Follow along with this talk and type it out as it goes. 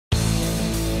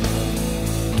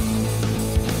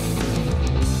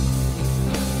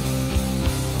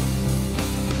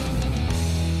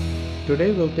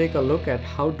Today we'll take a look at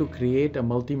how to create a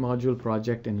multi-module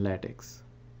project in Lattix.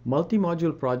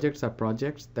 Multi-module projects are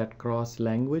projects that cross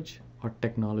language or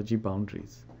technology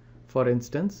boundaries. For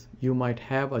instance, you might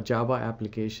have a Java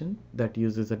application that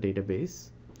uses a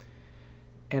database,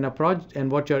 and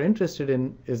what you're interested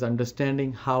in is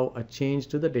understanding how a change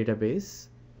to the database,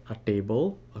 a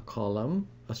table, a column,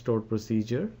 a stored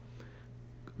procedure,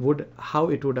 how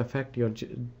it would affect your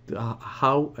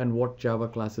how and what Java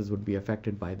classes would be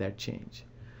affected by that change.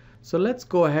 So let's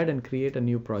go ahead and create a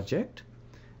new project,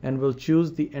 and we'll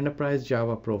choose the Enterprise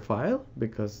Java profile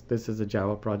because this is a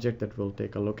Java project that we'll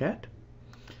take a look at.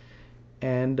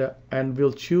 And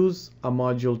we'll choose a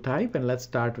module type, and let's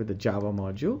start with the Java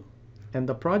module. And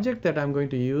the project that I'm going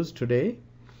to use today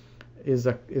is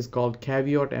called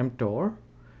Caveat Emptor,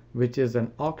 which is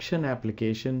an auction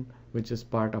application which is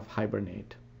part of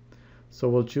Hibernate. So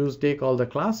we'll take all the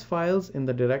class files in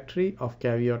the directory of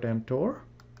Caveat Emptor,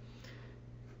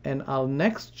 and I'll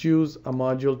next choose a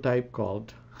module type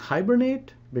called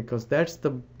Hibernate because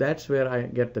that's where I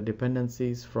get the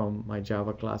dependencies from my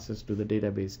Java classes to the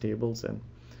database tables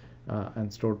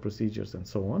and stored procedures and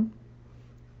so on.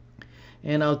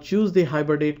 And I'll choose the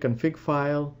Hibernate config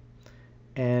file,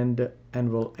 and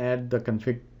we'll add the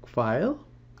config file,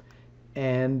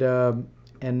 and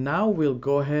now we'll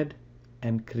go ahead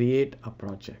and create a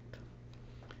project.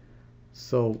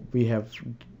 So we have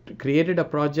created a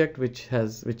project which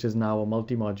is now a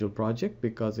multi-module project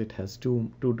because it has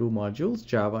two modules,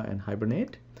 Java and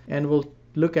Hibernate, and we'll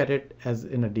look at it as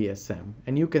in a DSM.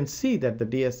 And you can see that the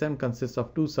DSM consists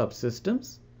of two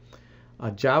subsystems: a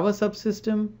Java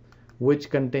subsystem which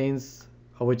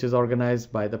is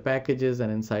organized by the packages,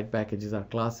 and inside packages are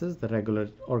classes, the regular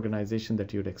organization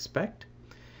that you'd expect.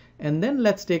 And then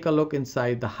let's take a look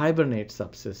inside the Hibernate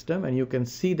subsystem, and you can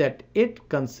see that it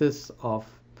consists of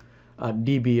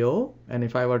DBO, and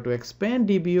if I were to expand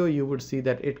DBO, you would see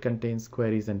that it contains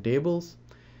queries and tables.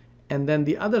 And then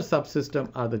the other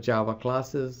subsystem are the Java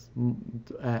classes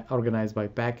organized by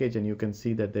package, and you can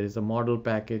see that there is a model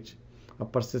package, a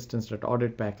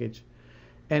persistence.audit package,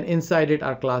 and inside it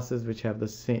are classes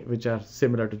which are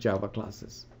similar to Java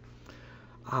classes.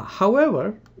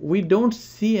 However, we don't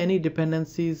see any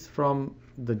dependencies from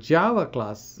the Java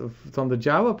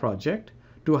project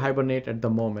to Hibernate at the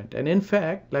moment. And in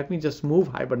fact, let me just move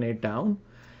Hibernate down.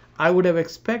 I would have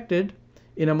expected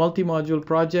in a multi-module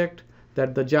project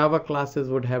that the Java classes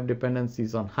would have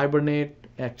dependencies on Hibernate.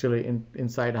 Actually,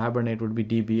 inside Hibernate would be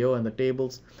DBO and the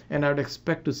tables, and I would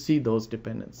expect to see those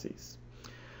dependencies.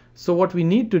 So what we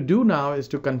need to do now is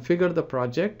to configure the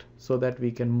project so that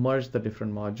we can merge the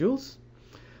different modules.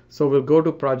 So we'll go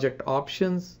to project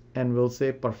options, and we'll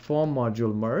say perform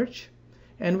module merge,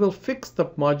 and we'll fix the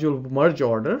module merge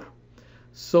order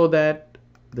so that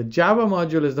the Java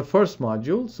module is the first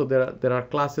module. So there are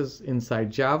classes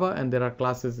inside Java and there are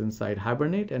classes inside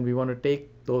Hibernate, and we want to take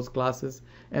those classes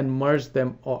and merge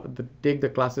them, or take the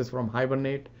classes from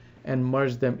Hibernate and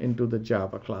merge them into the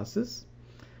Java classes.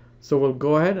 So we'll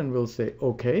go ahead and we'll say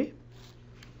OK,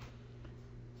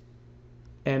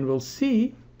 and we'll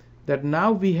see that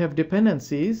now we have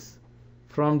dependencies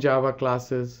from Java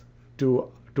classes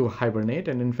to Hibernate.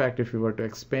 And in fact, if you were to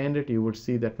expand it, you would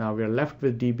see that now we are left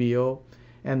with DBO,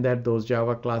 and that those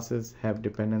Java classes have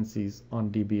dependencies on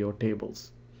DBO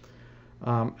tables.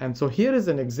 And so here is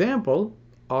an example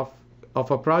of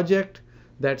a project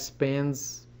that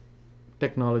spans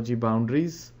technology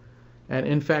boundaries. And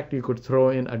in fact, you could throw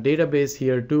in a database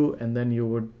here too, and then you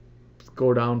would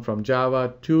go down from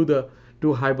Java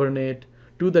to Hibernate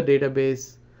to the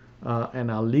database,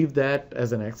 and I'll leave that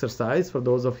as an exercise for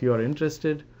those of you who are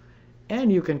interested.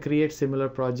 And you can create similar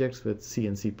projects with C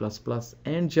and C++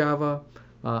 and Java,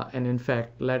 and in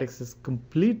fact Lattix is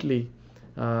completely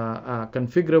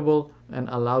configurable and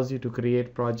allows you to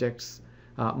create projects,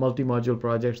 multi-module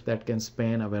projects that can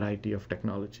span a variety of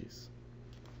technologies.